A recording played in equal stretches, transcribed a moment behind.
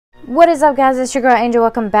What is up, guys? It's your girl Angel.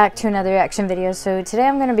 Welcome back to another reaction video. So today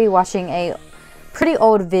I'm going to be watching a pretty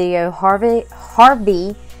old video.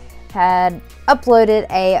 Hrvy had uploaded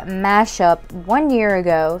a mashup 1 year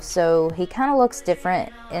ago, so he kind of looks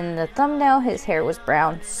different in the thumbnail. His hair was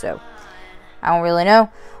brown, so I don't really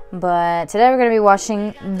know. But today we're going to be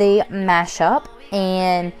watching the mashup,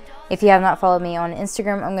 and if you have not followed me on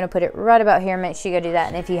Instagram, I'm going to put it right about here. Make sure you go do that.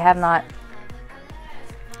 And if you have not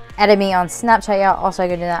added me on Snapchat yet, also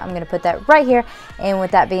go do that. I'm going to put that right here. And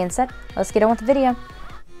with that being said, let's get on with the video.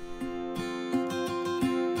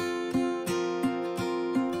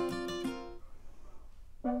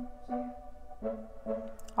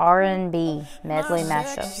 R&B medley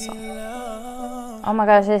mashup song. Oh my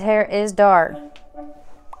gosh, his hair is dark.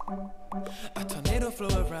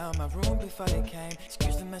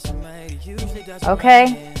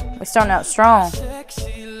 Okay, we're starting out strong.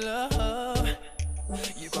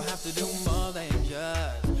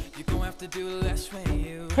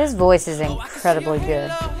 His voice is incredibly good.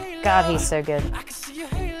 God, he's so good.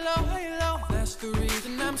 That's the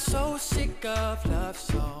reason I'm so sick of love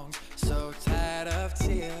songs, so tired of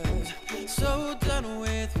tears, so done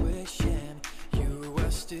with wishing you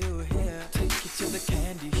were still here. Take you to the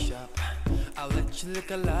candy shop, I'll let you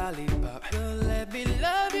lick a lollipop. Girl, let me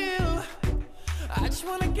love you. I just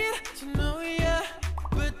wanna get to know ya,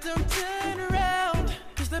 but don't turn around,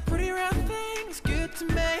 'cause that pretty round thing's good to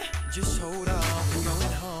me. Just hold on, we're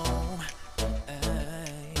going home.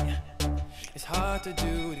 Ay, it's hard to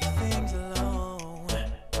do these things alone.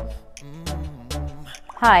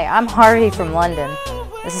 Hi, I'm Hrvy from London.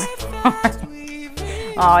 This is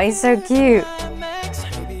oh, he's so cute.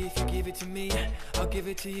 Maybe if you give it to me, I'll give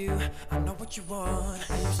it to you. I know what you want.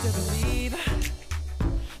 I used to believe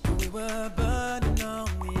that we were burning on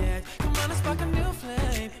the edge. Come on, let's spark a new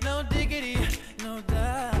flame. No diggity, no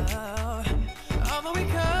doubt. Although we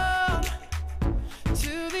come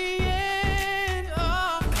to the end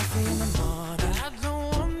of coffee in the morning, I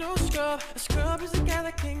don't want no scrub. A scrub is a guy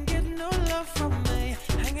that can't get no love from me.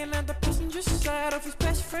 Hanging at the passenger side of his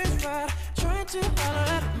best friend's ride, trying to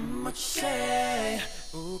holler at what you say.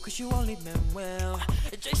 Ooh, 'cause you only meant well.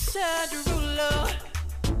 It just said the ruler,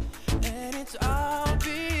 and it's all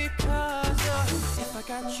because if I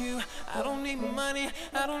got you, I don't need money,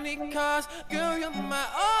 I don't need cars. Girl, you're my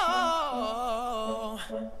all.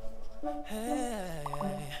 Hey,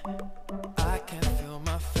 I can feel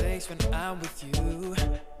my face when I'm with you,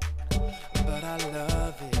 but I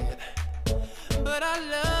love it. But I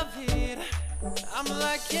love it. I'm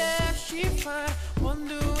like, yeah, she fine.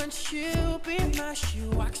 Wonder when she'll be mine. She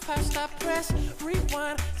walks past, I press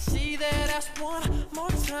rewind. See that ass one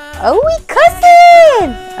more time. Oh, we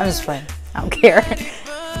cussing! I'm just playing. I don't care.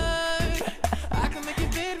 I can make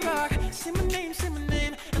it big rock. Say my name,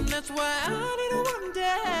 and that's why I need a one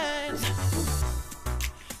dance.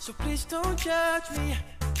 So please don't judge me,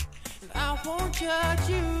 and I won't judge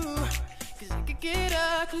you, 'cause it could get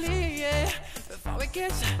ugly, yeah, before it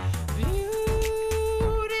gets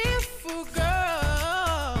beautiful,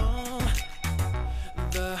 girl.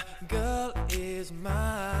 The girl is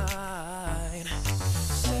mine.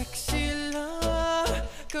 Sexy love,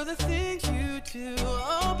 girl, the things you do.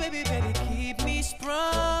 Oh, baby, baby, keep me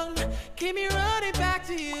sprung. Keep me running back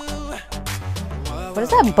to you. What does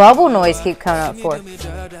that bubble noise keep coming up for?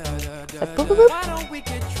 Like, boop, boop, boop.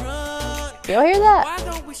 Do y'all hear that?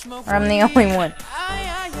 Or I'm the only one?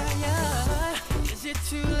 Is it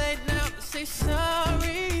too late now to say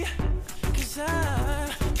sorry? 'Cause I'm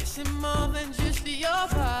missing more than just your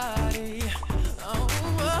body. Oh,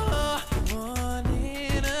 one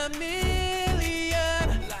in a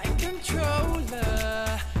million. Like controller.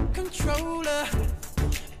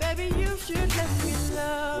 Baby, you should let me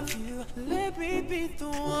love you. Let me be the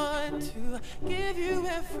one to give you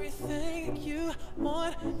everything you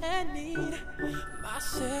want and need. My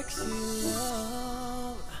sexy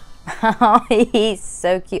love. Oh, he's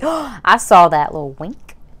so cute. I saw that little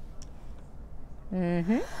wink.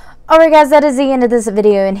 Alright, guys, that is the end of this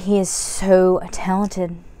video, and he is so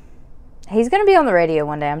talented. He's gonna be on the radio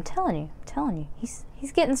one day. I'm telling you. He's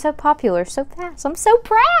getting so popular so fast. I'm so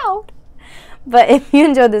proud. But if you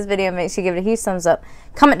enjoyed this video, make sure you give it a huge thumbs up.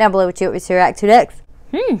 Comment down below what you want me to react to next.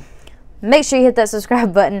 Make sure you hit that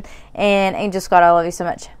subscribe button. And Angel Scott, I love you so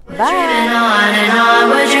much. Bye. We're dreaming on and on.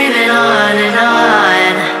 We're dreaming on and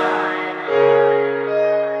on.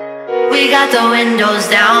 We got the windows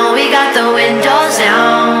down. We got the windows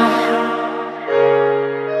down.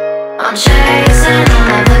 I'm chasing